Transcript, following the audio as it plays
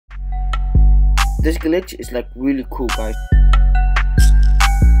This glitch is like really cool, guys.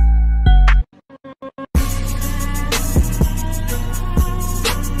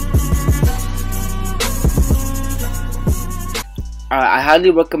 I highly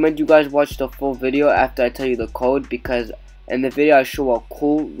recommend you guys watch the full video after I tell you the code, because in the video I show a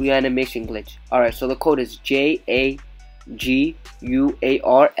cool reanimation glitch. Alright, so the code is JAGUAR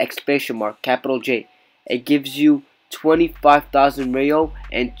exclamation mark capital J. It gives you 25,000 RYO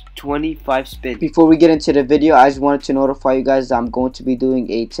and 25 spins. Before we get into the video, I just wanted to notify you guys that I'm going to be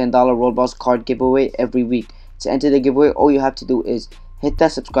doing a $10 Roblox card giveaway every week. To enter the giveaway, all you have to do is hit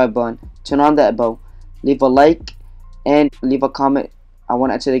that subscribe button, turn on that bell, leave a like, and leave a comment. I want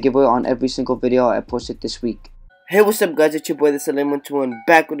to enter the giveaway on every single video I posted this week. Hey, what's up guys, it's your boy the Salem12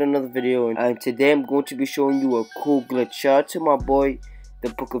 back with another video, and today I'm going to be showing you a cool glitch. Shout out to my boy the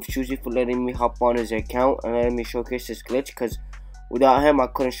Book of Choosy for letting me hop on his account and letting me showcase this glitch, because without him I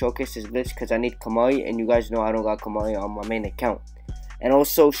couldn't showcase this glitch because I need Kamai, and you guys know I don't got Kamai on my main account. And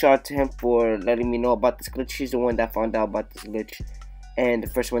also shout out to him for letting me know about this glitch. He's the one that found out about this glitch and the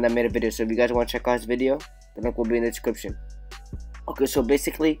first one that made a video. So if you guys want to check out his video, the link will be in the description. Okay, so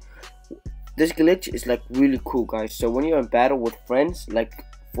basically this glitch is like really cool, guys. So when you're in battle with friends, like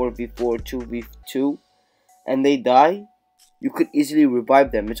 4v4, 2v2, and they die, you could easily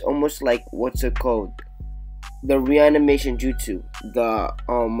revive them. It's almost like, what's it called, the reanimation jutsu. The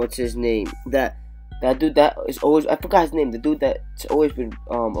what's his name, that dude that is always, I forgot his name, the dude that's always been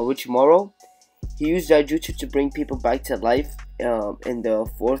Orochimaru. He used that jutsu to bring people back to life in the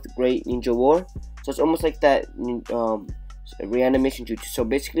 4th Great Ninja War. So it's almost like that reanimation jutsu. So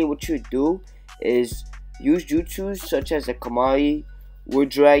basically what you do is use jutsus such as a Kamai, Wood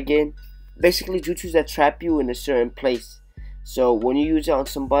Dragon, basically jutsus that trap you in a certain place. So when you use it on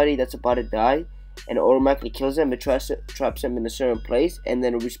somebody that's about to die and it automatically kills them, it traps them in a certain place, and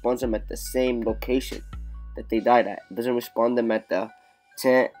then it respawns them at the same location that they died at. It doesn't respawn them at the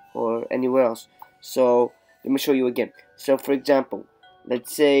tent or anywhere else. So let me show you again. So for example,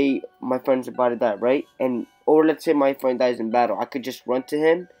 let's say my friend's about to die, right? Or let's say my friend dies in battle. I could just run to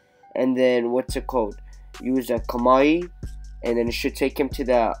him and then, what's it called, use a Kamai, and then it should take him to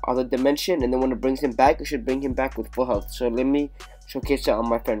the other dimension, and then when it brings him back, it should bring him back with full health. So let me showcase that on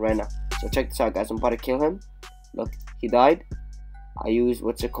my friend right now. So check this out, guys. I'm about to kill him. Look, he died. I use,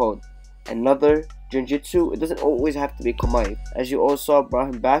 what's it called, another Genjutsu. It doesn't always have to be Kamai. As you all saw,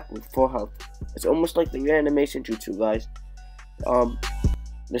 brought him back with full health. It's almost like the reanimation jutsu, guys.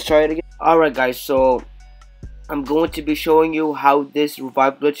 Let's try it again. Alright guys, so I'm going to be showing you how this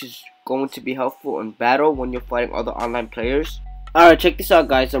revive glitch is going to be helpful in battle when you're fighting other online players. Alright, check this out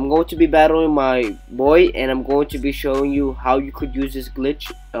guys. I'm going to be battling my boy, and I'm going to be showing you how you could use this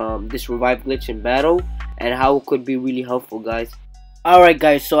glitch, this revive glitch in battle, and how it could be really helpful, guys. Alright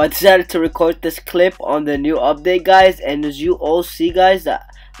guys, so I decided to record this clip on the new update, guys, and as you all see, guys, that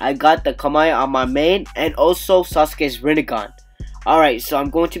I got the Kamai on my main and also Sasuke's Rinnegan. Alright, so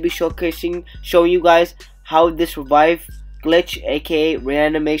I'm going to be showing you guys how this revive glitch, aka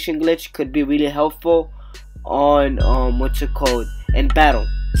reanimation glitch, could be really helpful on what's it called, in battle.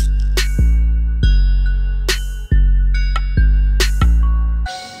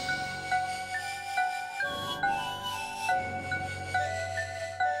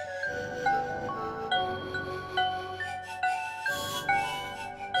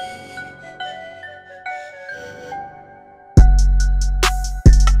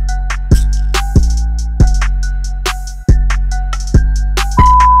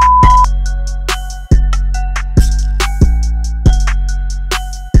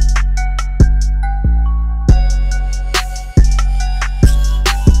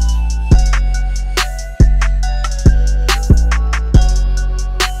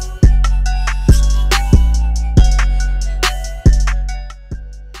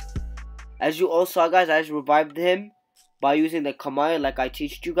 As you all saw, guys, I just revived him by using the Kamai like I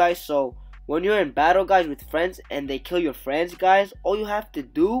teach you guys. So when you're in battle, guys, with friends and they kill your friends, guys, all you have to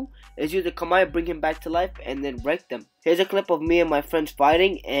do is use the Kamai, bring him back to life, and then wreck them. Here's a clip of me and my friends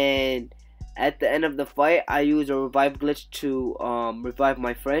fighting, and at the end of the fight, I use a revive glitch to revive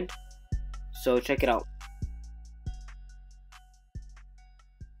my friend. So check it out.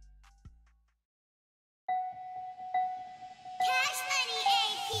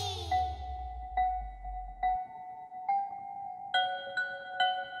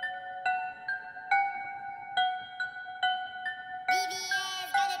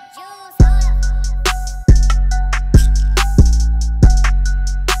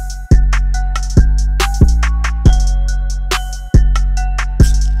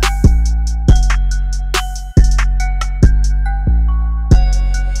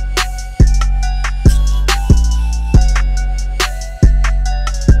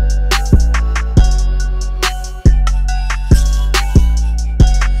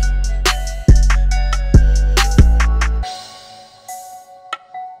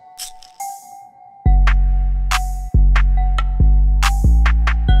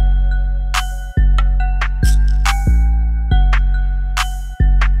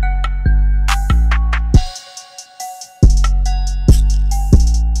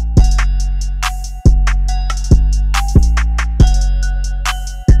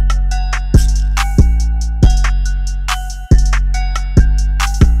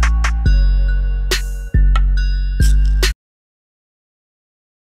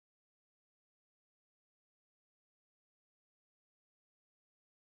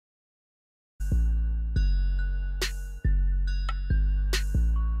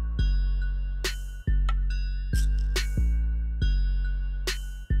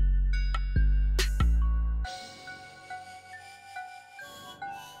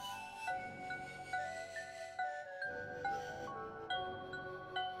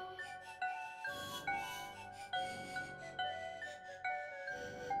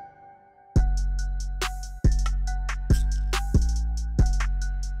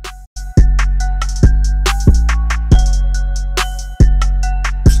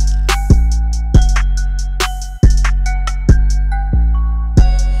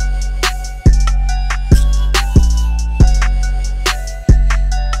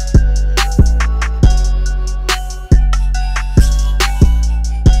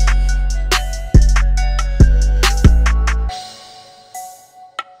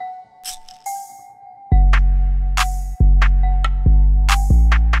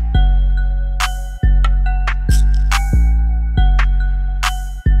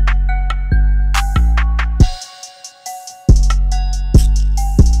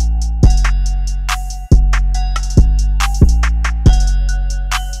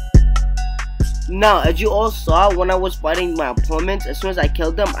 Now, as you all saw, when I was fighting my opponents, as soon as I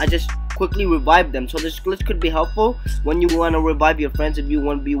killed them, I just quickly revived them. So this glitch could be helpful when you want to revive your friends if you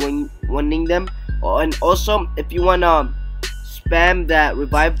want to be winning them. And also, if you want to spam that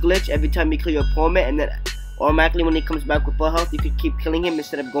revive glitch every time you kill your opponent, and then automatically when he comes back with full health, you could keep killing him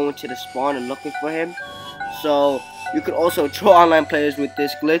instead of going to the spawn and looking for him. So you could also troll online players with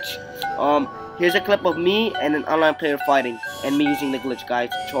this glitch. Here's a clip of me and an online player fighting, and me using the glitch,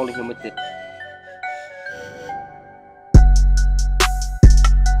 guys, trolling him with it.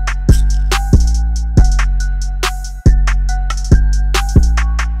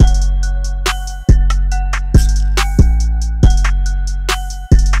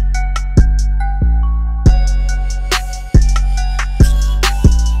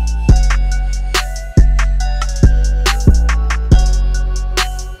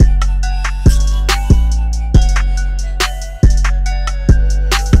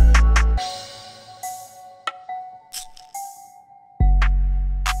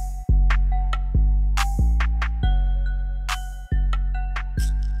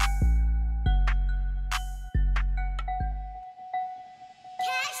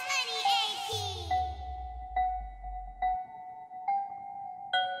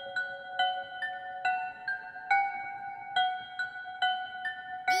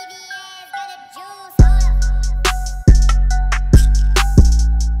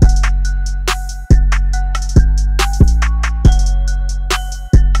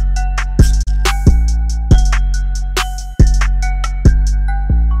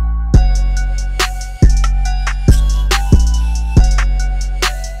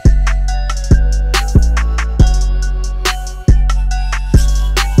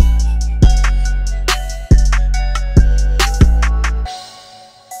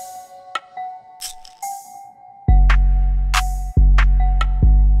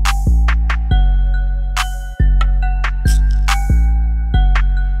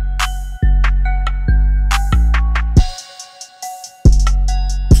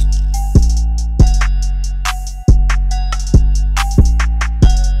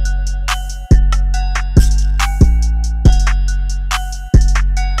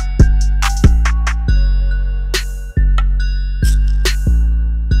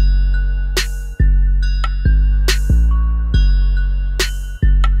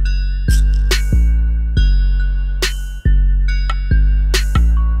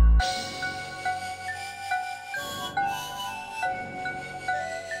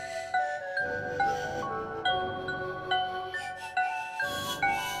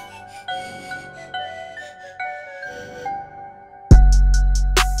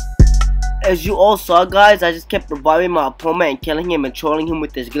 As you all saw, guys, I just kept reviving my opponent and killing him and trolling him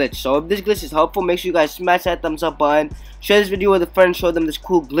with this glitch. So if this glitch is helpful, make sure you guys smash that thumbs up button, share this video with a friend, show them this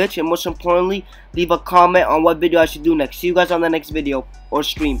cool glitch, and most importantly, leave a comment on what video I should do next. See you guys on the next video or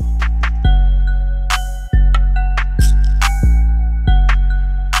stream.